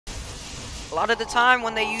A lot of the time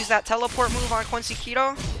when they use that teleport move on Quincy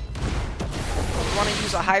Keto, you want to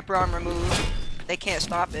use a hyper armor move. They can't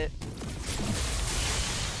stop it.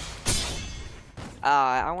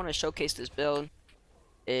 I want to showcase this build.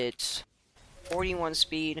 It's 41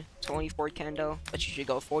 speed, 24 kendo, but you should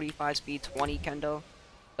go 45 speed, 20 kendo,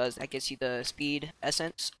 because that gets you the speed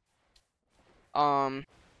essence. My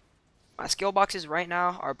skill boxes right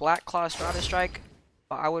now are Black Claw, Strata Strike,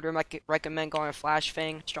 but I would recommend going Flash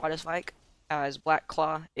Fang, Strata Spike, as Black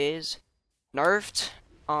Claw is nerfed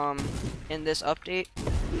in this update.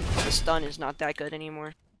 The stun is not that good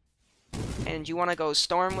anymore. And you want to go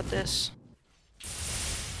Storm with this.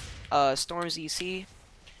 Storm ZC.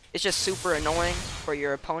 It's just super annoying for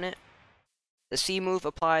your opponent. The C move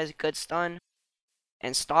applies good stun.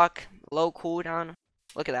 And stock, low cooldown.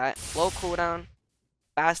 Look at that. Low cooldown.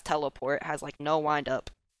 Fast teleport. Has like no wind up.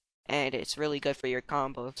 And it's really good for your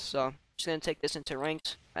combos. So I'm just going to take this into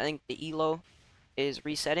ranked. I think the elo is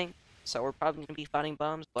resetting. So we're probably going to be fighting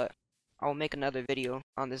bums. But I will make another video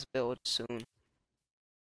on this build soon.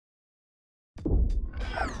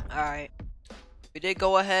 Alright. We did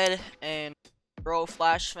go ahead and throw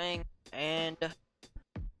Flash Fang and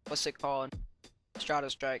what's it called? Strata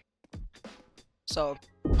Strike. So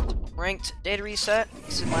ranked data reset.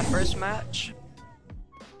 This is my first match.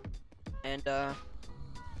 And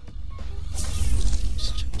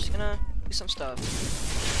just gonna do some stuff.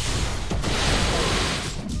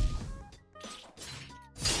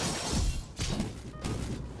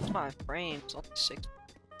 What's my frames? Only 6.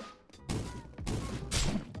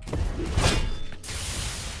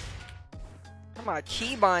 My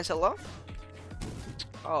keybinds, hello?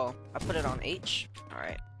 Oh, I put it on H?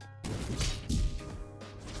 Alright.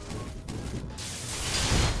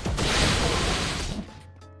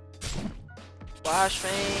 Flash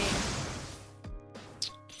Fang.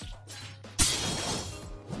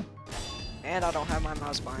 And I don't have my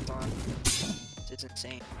mouse binds on. This is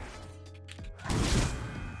insane.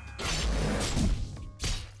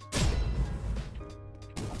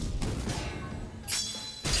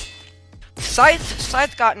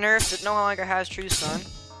 Scythe got nerfed. It no longer has True Stun.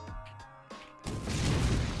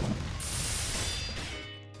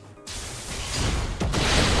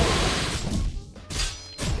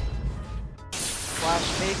 Flash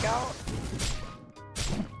Fake out.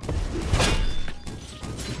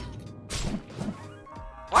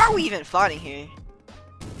 Why are we even fighting here?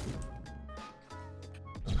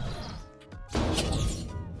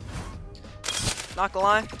 Not gonna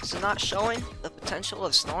lie, this is not showing the potential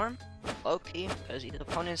of Storm. Low-key, because these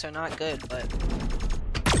opponents are not good, but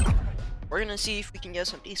we're gonna see if we can get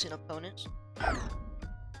some decent opponents.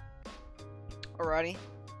 Alrighty.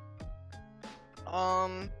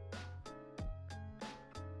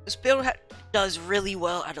 This build does really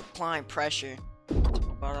well at applying pressure,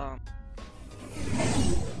 but I'm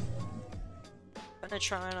gonna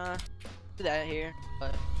try and do that here,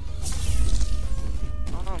 but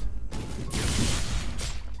I don't know.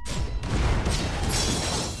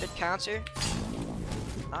 Good counter.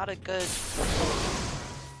 Not a good.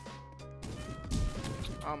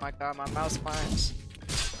 Oh my god, my mouse binds.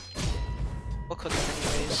 We'll cook them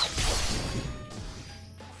anyways.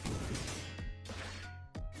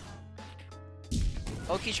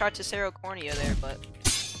 Loki tried to Cerro Cornea there, but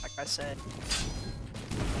like I said,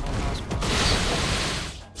 no mouse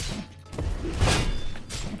binds.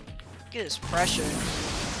 Look at this pressure.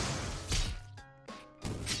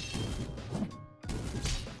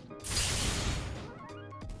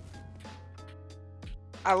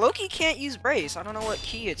 I low-key can't use brace. I don't know what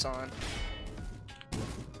key it's on.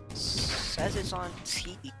 It says it's on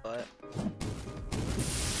T, but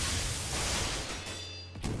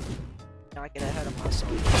now I get ahead of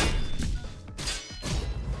myself.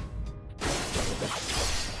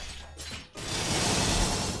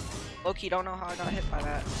 Low-key don't know how I got hit by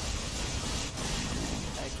that.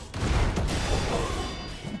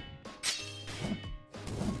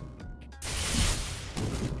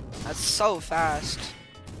 That's so fast.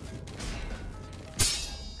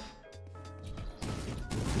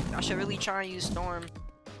 I should really try and use Storm.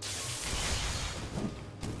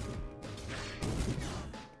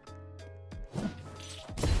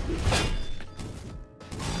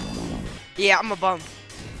 Yeah, I'm a bum.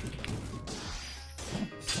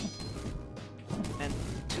 And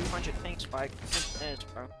 200 ping spike. Minutes,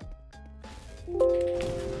 bro.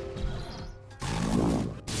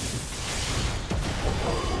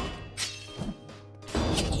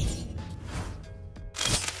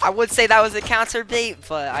 I would say that was a counter bait,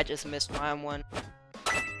 but I just missed my one.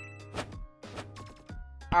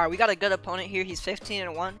 Alright, we got a good opponent here. He's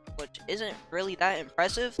 15-1, which isn't really that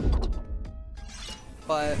impressive.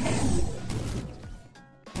 But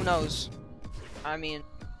Who knows? I mean,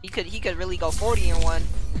 he could really go 40-1.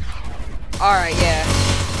 All right, yeah.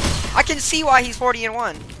 I can see why he's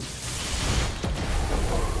 40-1.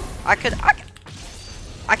 I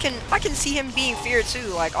can see him being feared too.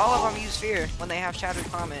 Like all of them use fear when they have Shattered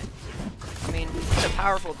Comet. I mean, it's a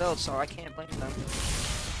powerful build, so I can't blame them.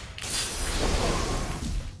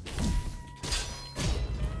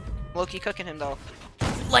 Low-key cooking him though.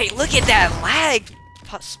 Like, look at that lag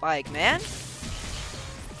spike, man.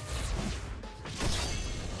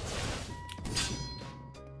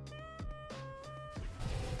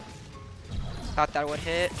 Thought that would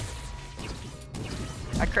hit.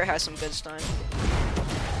 That crit has some good stun.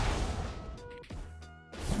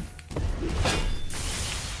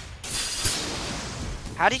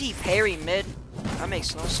 How did he parry mid? That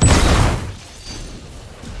makes no sense.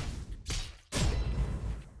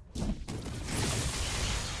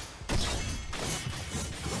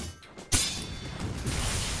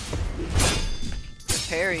 Good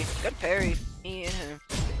parry. Good parry. Me and him.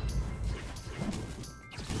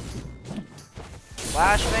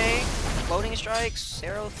 Flashbang. Floating strikes.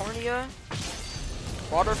 Aerofornia.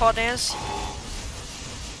 Waterfall dance.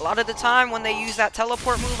 A lot of the time when they use that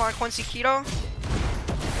teleport move on Quincy Keto,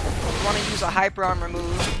 you want to use a hyper armor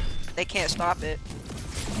move. They can't stop it.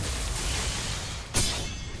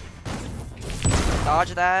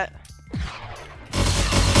 Dodge that.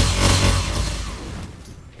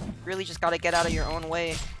 Really just gotta get out of your own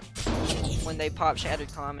way when they pop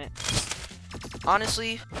Shattered Comet.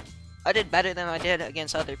 Honestly, I did better than I did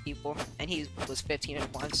against other people, and he was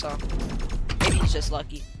 15-1, so maybe he's just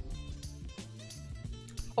lucky.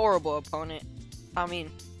 Horrible opponent. I mean,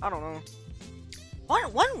 I don't know.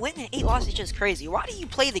 One win and 8 losses is just crazy. Why do you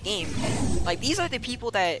play the game? Like, these are the people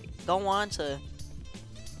that go on to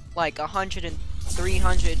like 100 and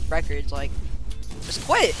 300 records. Like, just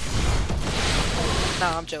quit.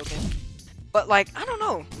 Nah, I'm joking. But like, I don't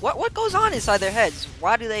know. What goes on inside their heads?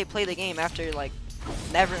 Why do they play the game after like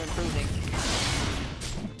never improving?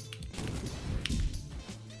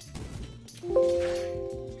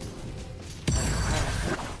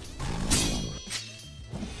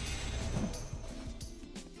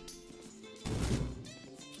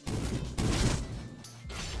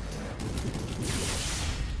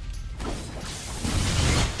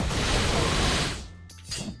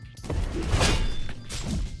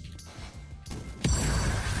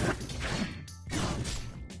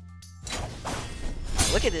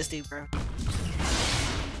 Look at this dude, bro.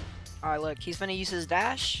 Alright, look, he's gonna use his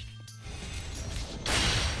dash.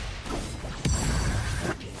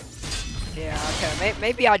 Yeah, okay,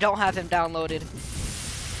 maybe I don't have him downloaded.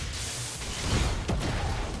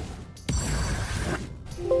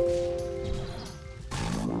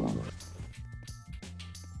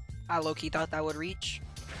 I low-key thought that would reach.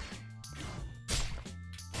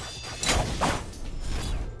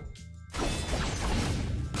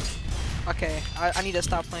 Okay, I need to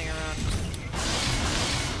stop playing around.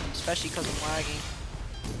 Especially because I'm lagging.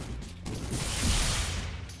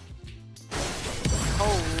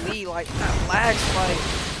 Holy, like, that lag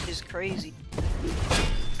spike is crazy.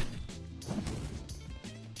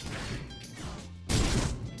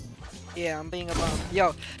 Yeah, I'm being a bum.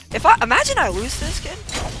 Yo, imagine I lose this, kid.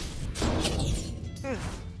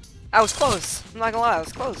 I was close. I'm not gonna lie, I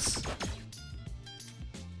was close.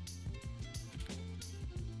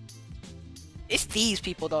 It's these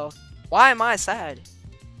people though. Why am I sad?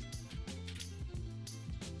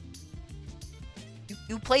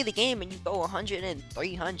 You play the game and you go 100 and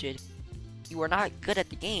 300. You are not good at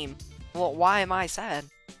the game. Well, why am I sad?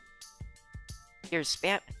 You're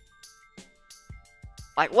spam.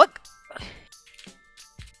 Like what?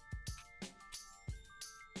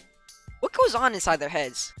 What goes on inside their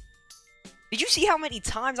heads? Did you see how many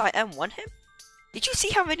times I M1 him? Did you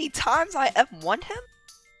see how many times I M1 him?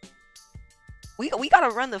 We gotta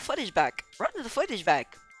run the footage back. Run the footage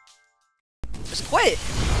back. Just quit.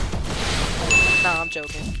 Nah, I'm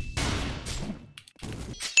joking.